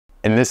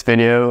In this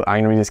video,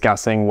 I'm going to be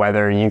discussing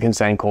whether you can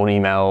send cold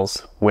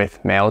emails with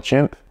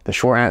MailChimp. The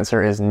short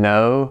answer is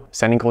no.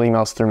 Sending cold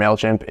emails through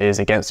MailChimp is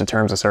against the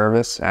terms of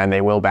service and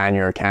they will ban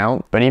your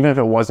account. But even if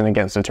it wasn't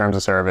against the terms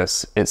of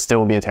service, it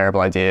still would be a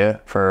terrible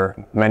idea for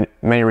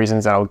many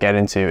reasons that I'll get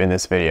into in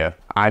this video.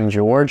 I'm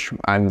George.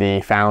 I'm the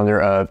founder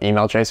of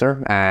Email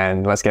Chaser,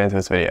 and let's get into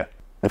this video.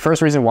 The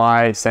first reason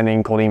why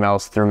sending cold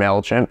emails through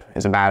MailChimp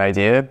is a bad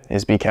idea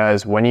is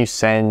because when you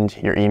send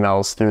your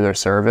emails through their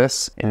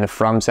service, in the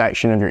from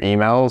section of your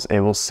emails, it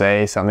will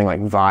say something like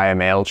via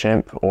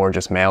MailChimp or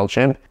just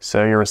MailChimp.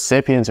 So your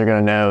recipients are going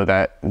to know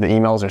that the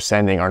emails they're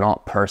sending are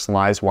not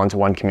personalized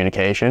one-to-one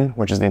communication,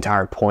 which is the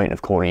entire point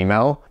of cold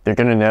email. They're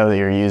going to know that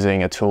you're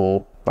using a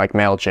tool like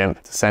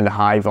MailChimp to send a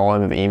high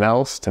volume of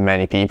emails to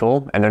many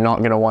people, and they're not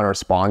going to want to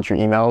respond to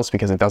your emails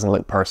because it doesn't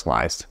look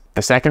personalized.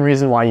 The second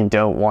reason why you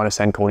don't want to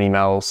send cold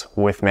emails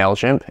with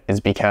MailChimp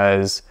is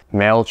because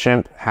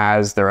MailChimp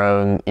has their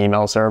own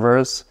email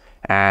servers,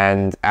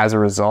 and as a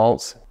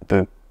result,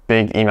 the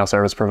big email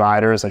service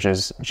providers such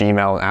as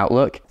Gmail and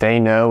Outlook, they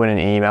know when an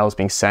email is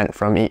being sent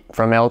from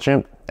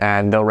MailChimp,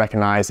 and they'll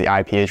recognize the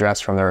IP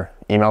address from their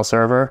email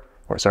server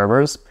or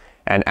servers.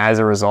 And as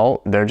a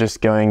result, they're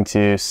just going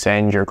to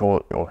send your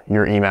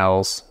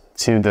emails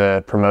to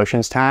the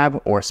promotions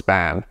tab or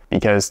spam,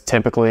 because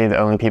typically the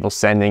only people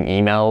sending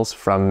emails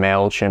from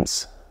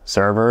MailChimp's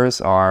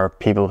servers are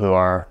people who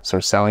are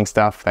sort of selling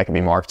stuff. That can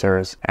be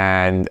marketers.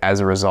 And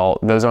as a result,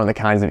 those aren't the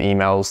kinds of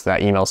emails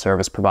that email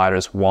service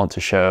providers want to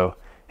show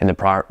in the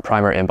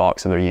primary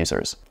inbox of their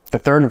users. The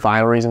third and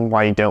final reason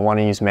why you don't want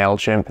to use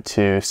MailChimp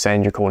to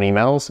send your cold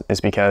emails is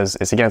because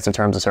it's against the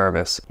terms of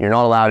service. You're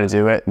not allowed to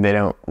do it. They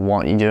don't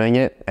want you doing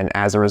it. And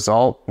as a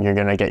result, you're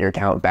going to get your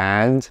account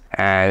banned,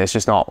 and it's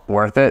just not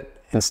worth it.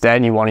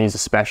 Instead, you want to use a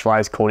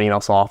specialized cold email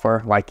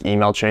software like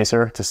Email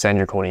Chaser to send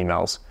your cold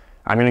emails.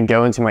 I'm going to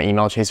go into my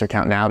Email Chaser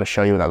account now to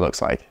show you what that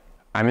looks like.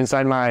 I'm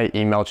inside my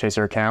Email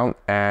Chaser account,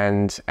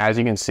 and as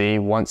you can see,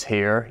 once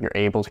here, you're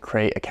able to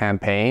create a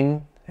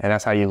campaign, and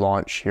that's how you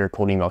launch your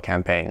cold email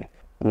campaign.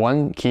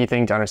 One key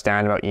thing to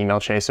understand about Email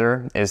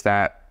Chaser is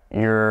that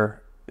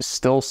you're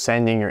still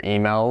sending your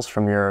emails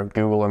from your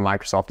Google or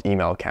Microsoft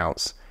email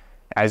accounts.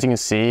 As you can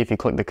see, if you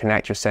click the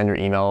Connect or Send Your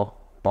Email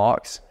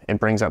box, it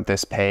brings up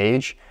this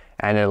page,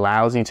 and it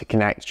allows you to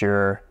connect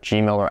your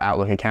Gmail or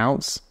Outlook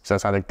accounts. So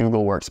that's either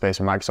Google Workspace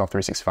or Microsoft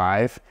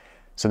 365.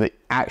 So the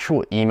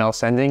actual email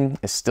sending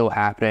is still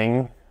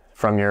happening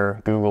from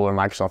your Google or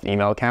Microsoft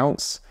email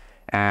accounts.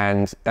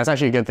 And that's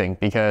actually a good thing,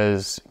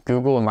 because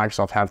Google and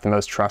Microsoft have the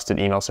most trusted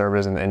email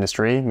servers in the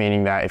industry,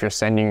 meaning that if you're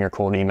sending your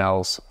cold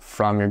emails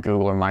from your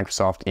Google or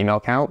Microsoft email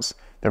accounts,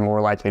 they're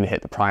more likely to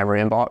hit the primary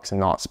inbox and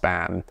not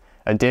spam.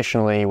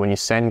 Additionally, when you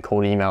send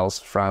cold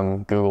emails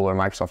from Google or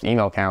Microsoft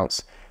email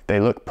accounts, they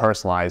look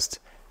personalized.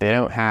 They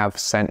don't have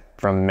sent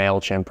from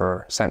MailChimp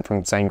or sent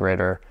from SendGrid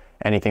or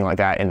anything like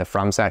that in the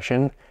from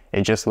section.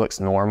 It just looks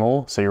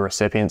normal, so your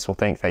recipients will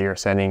think that you're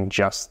sending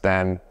just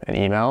them an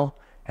email,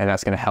 and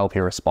that's going to help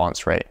your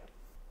response rate.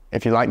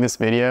 If you like this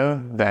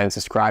video, then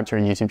subscribe to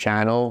our YouTube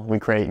channel. We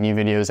create new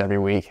videos every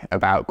week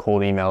about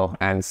cold email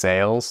and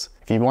sales.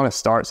 If you want to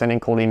start sending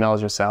cold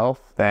emails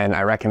yourself, then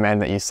I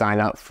recommend that you sign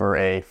up for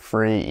a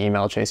free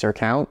Email Chaser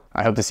account.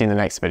 I hope to see you in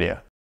the next video.